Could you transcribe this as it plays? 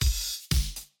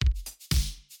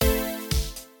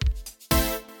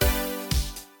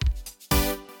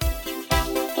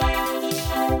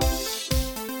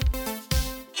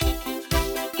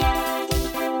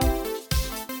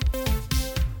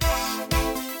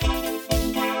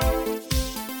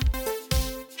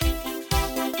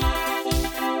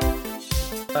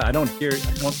I don't hear.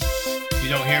 I don't. You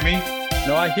don't hear me?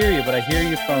 No, I hear you, but I hear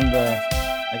you from the.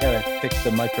 I gotta fix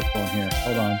the microphone here.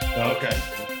 Hold on. Okay.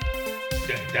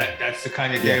 That's the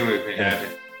kind of day we've been having.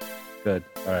 Good.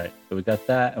 All right. So we got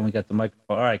that, and we got the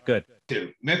microphone. All right. Good.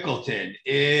 Dude, Mickleton.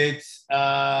 It's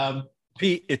Bet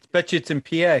you it's in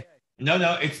PA.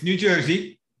 No, it's New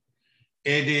Jersey.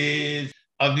 It is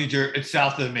of New Jersey. It's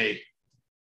south of me.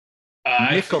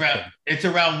 It's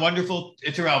around wonderful.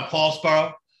 It's around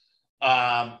Paulsboro.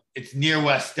 It's near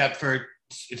West Stepford.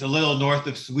 It's a little north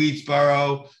of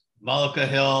Swedesboro, Mullica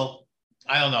Hill.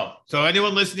 I don't know. So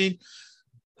anyone listening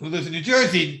who lives in New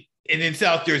Jersey and in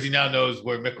South Jersey now knows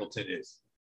where Mickleton is.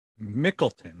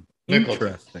 Mickleton.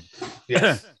 Interesting.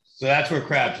 Yes. So that's where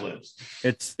Krabs lives.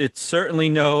 It's certainly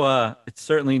no.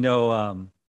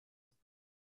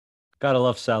 Gotta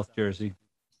love South Jersey.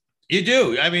 You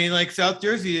do. I mean, like South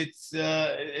Jersey, it's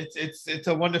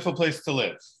a wonderful place to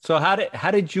live. So how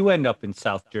did you end up in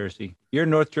South Jersey? You're a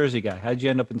North Jersey guy. How did you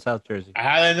end up in South Jersey?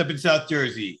 I ended up in South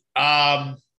Jersey.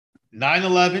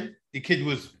 9/11. The kid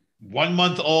was 1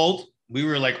 month old. We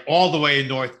were like all the way in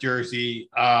North Jersey.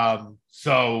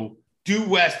 So due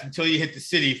west until you hit the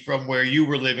city from where you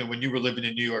were living when you were living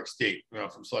in New York State,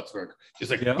 from Slutsburg.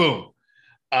 Just like boom.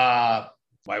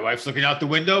 My wife's looking out the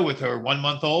window with her 1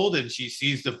 month old, and she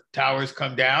sees the towers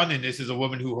come down. And this is a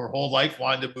woman who her whole life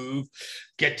wanted to move,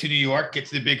 get to New York, get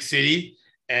to the big city.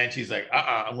 And she's like,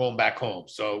 I'm going back home.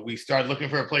 So we started looking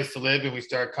for a place to live, and we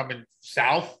started coming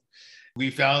south. We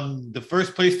found the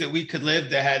first place that we could live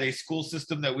that had a school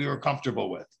system that we were comfortable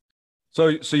with. So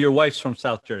your wife's from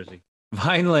South Jersey.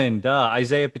 Vineland,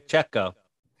 Isaiah Pacheco.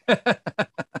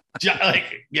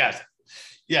 Yes,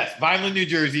 Vineland, New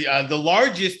Jersey, the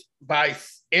largest by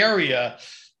area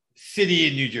city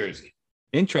in New Jersey.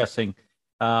 Interesting.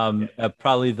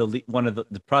 Probably the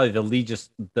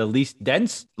least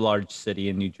dense large city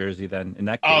in New Jersey. Then in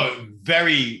that case. Oh,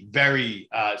 very, very.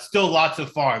 Still lots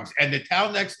of farms, and the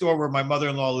town next door where my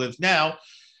mother-in-law lives now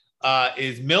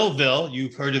is Millville.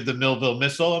 You've heard of the Millville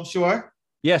Missile, I'm sure.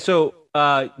 Yeah. So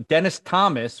Dennis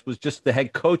Thomas was just the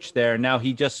head coach there. Now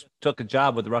he just took a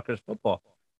job with Rutgers football.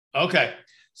 Okay,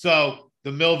 so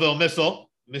the Millville Missile.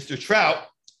 Mr. Trout.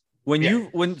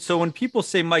 When people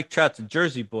say Mike Trout's a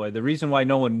Jersey boy, the reason why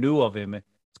no one knew of him is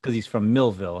because he's from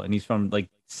Millville and he's from like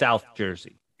South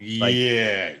Jersey. Like,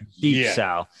 deep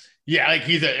South. Yeah, like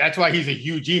that's why he's a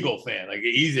huge Eagle fan. Like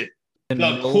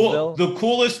the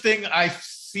coolest thing I've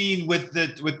seen with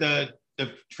the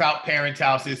Trout parents'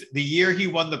 house is the year he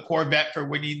won the Corvette for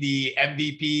winning the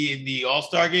MVP in the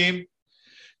All-Star game.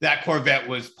 That Corvette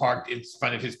was parked in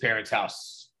front of his parents'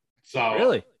 house. So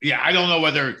really? Yeah, I don't know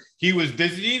whether he was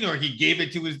visiting or he gave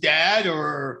it to his dad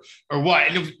or what.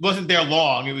 And it wasn't there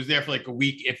long. It was there for like a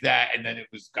week, if that, and then it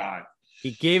was gone.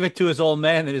 He gave it to his old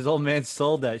man, and his old man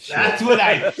sold that shit. That's what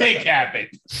I think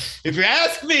happened. If you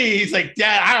ask me, he's like,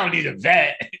 Dad, I don't need a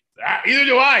vet. Either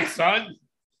do I, son.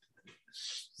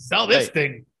 Sell this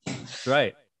thing. That's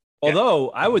right. Although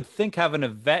I would think having a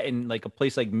vet in like a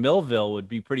place like Millville would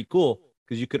be pretty cool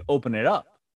because you could open it up.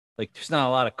 Like, there's not a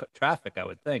lot of traffic, I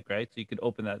would think, right? So you could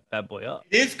open that bad boy up.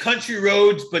 It is country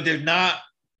roads, but it's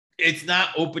not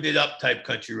open it up type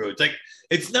country roads. Like,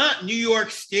 it's not New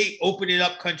York State open it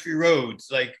up country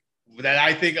roads. Like, that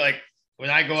I think, like,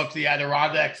 when I go up to the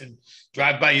Adirondacks and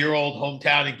drive by your old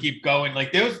hometown and keep going,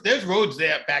 like, there's roads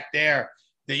back there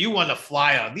that you want to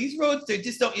fly on. These roads, you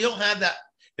don't have that.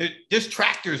 There's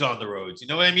tractors on the roads. You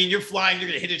know what I mean? You're flying, you're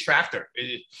going to hit a tractor.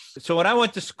 So when I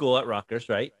went to school at Rutgers,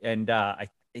 right, and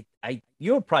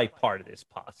you were probably part of this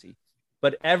posse,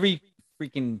 but every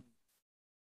freaking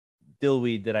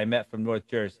dillweed that I met from North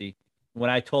Jersey, when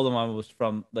I told them I was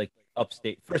from like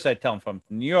upstate, first I'd tell them from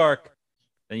New York,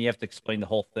 then you have to explain the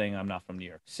whole thing. I'm not from New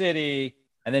York City.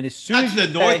 And then as soon as the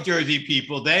North Jersey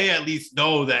people, they at least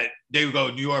know that they would go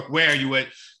New York, where you went,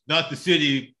 not the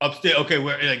city, upstate. Okay,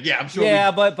 where? Like, yeah, I'm sure.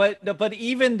 Yeah, but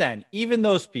even then, even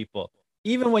those people,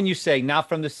 even when you say not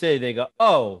from the city, they go,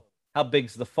 oh, how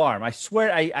big's the farm? I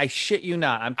swear, I shit you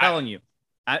not. I'm telling you.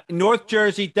 North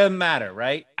Jersey doesn't matter,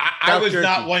 right? I was Jersey.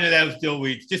 Not one of those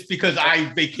dillweeds just because I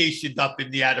vacationed up in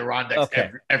the Adirondacks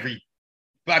every.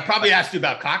 But I probably asked you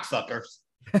about cocksuckers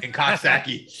and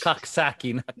Coxsackie.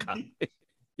 Coxsackie, not cock.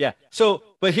 Yeah. So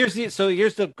here's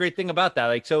the great thing about that.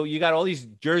 Like, so you got all these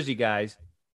Jersey guys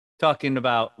talking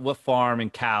about what farm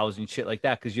and cows and shit like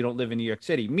that because you don't live in New York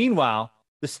City. Meanwhile,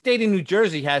 the state of New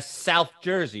Jersey has South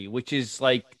Jersey, which is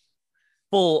like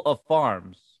full of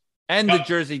farms, and the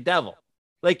Jersey Devil.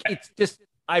 Like, it's just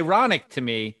ironic to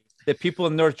me that people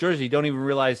in North Jersey don't even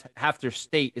realize half their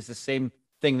state is the same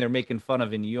thing they're making fun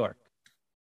of in New York.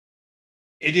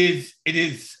 It is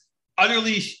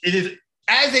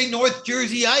as a North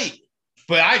Jerseyite,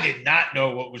 but I did not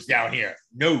know what was down here.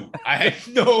 No, I had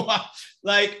no,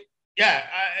 like, yeah,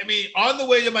 I mean, on the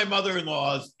way to my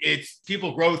mother-in-law's, it's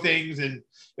people grow things, and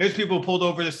there's people pulled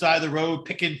over the side of the road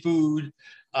picking food.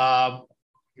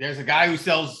 There's a guy who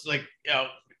sells, like,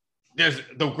 there's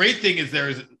the great thing is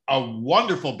there's a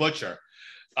wonderful butcher.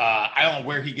 I don't know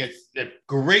where he gets a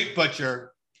great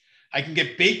butcher. I can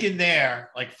get bacon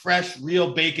there, like fresh,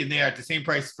 real bacon there at the same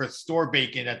price for store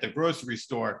bacon at the grocery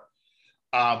store.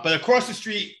 But across the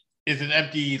street is an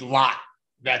empty lot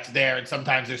that's there, and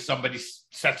sometimes there's somebody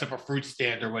sets up a fruit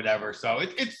stand or whatever. So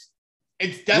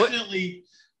it's definitely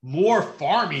more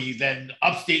farmy than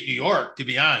upstate New York, to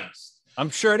be honest. I'm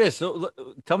sure it is. So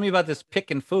tell me about this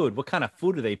picking food. What kind of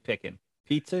food are they picking?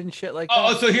 Pizza and shit like that?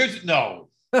 Oh, so here's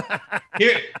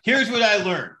what I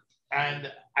learned.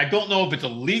 And I don't know if it's a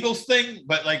legal thing,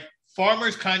 but like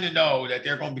farmers kind of know that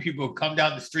there are going to be people who come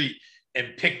down the street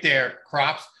and pick their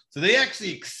crops. So they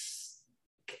actually,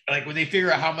 like when they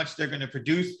figure out how much they're going to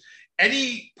produce,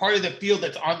 any part of the field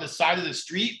that's on the side of the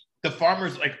street, the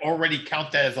farmers like already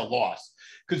count that as a loss.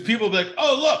 Because people will be like,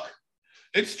 oh, look,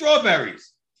 it's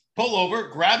strawberries. Pull over,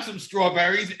 grab some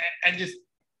strawberries, and just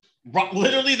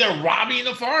literally they're robbing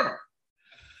the farmer.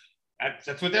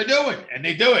 That's what they're doing. And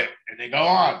they do it. And they go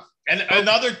on. And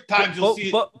other times you'll see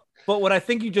it. But what I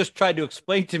think you just tried to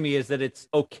explain to me is that it's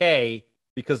okay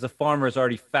because the farmer's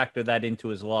already factored that into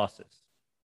his losses.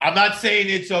 I'm not saying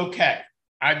it's okay.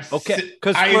 Okay,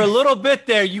 because for a little bit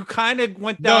there, you kind of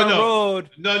went down the road.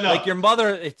 No. Like your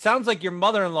mother, it sounds like your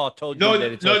mother-in-law told you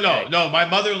that it's okay. No. My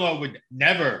mother-in-law would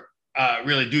never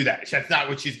really do that. That's not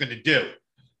what she's going to do.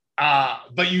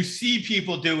 But you see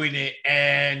people doing it,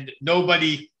 and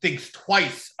nobody thinks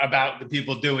twice about the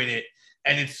people doing it.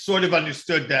 And it's sort of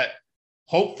understood that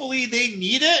hopefully they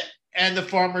need it, and the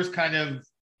farmers kind of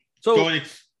don't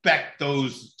expect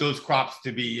those crops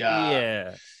to be.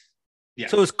 Yeah.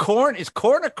 So is corn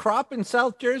a crop in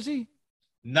South Jersey?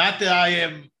 Not that I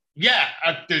am. Yeah,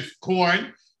 there's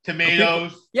corn,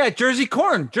 tomatoes. Jersey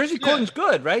corn. Jersey corn's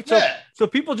good, right? So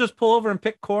people just pull over and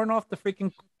pick corn off the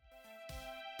freaking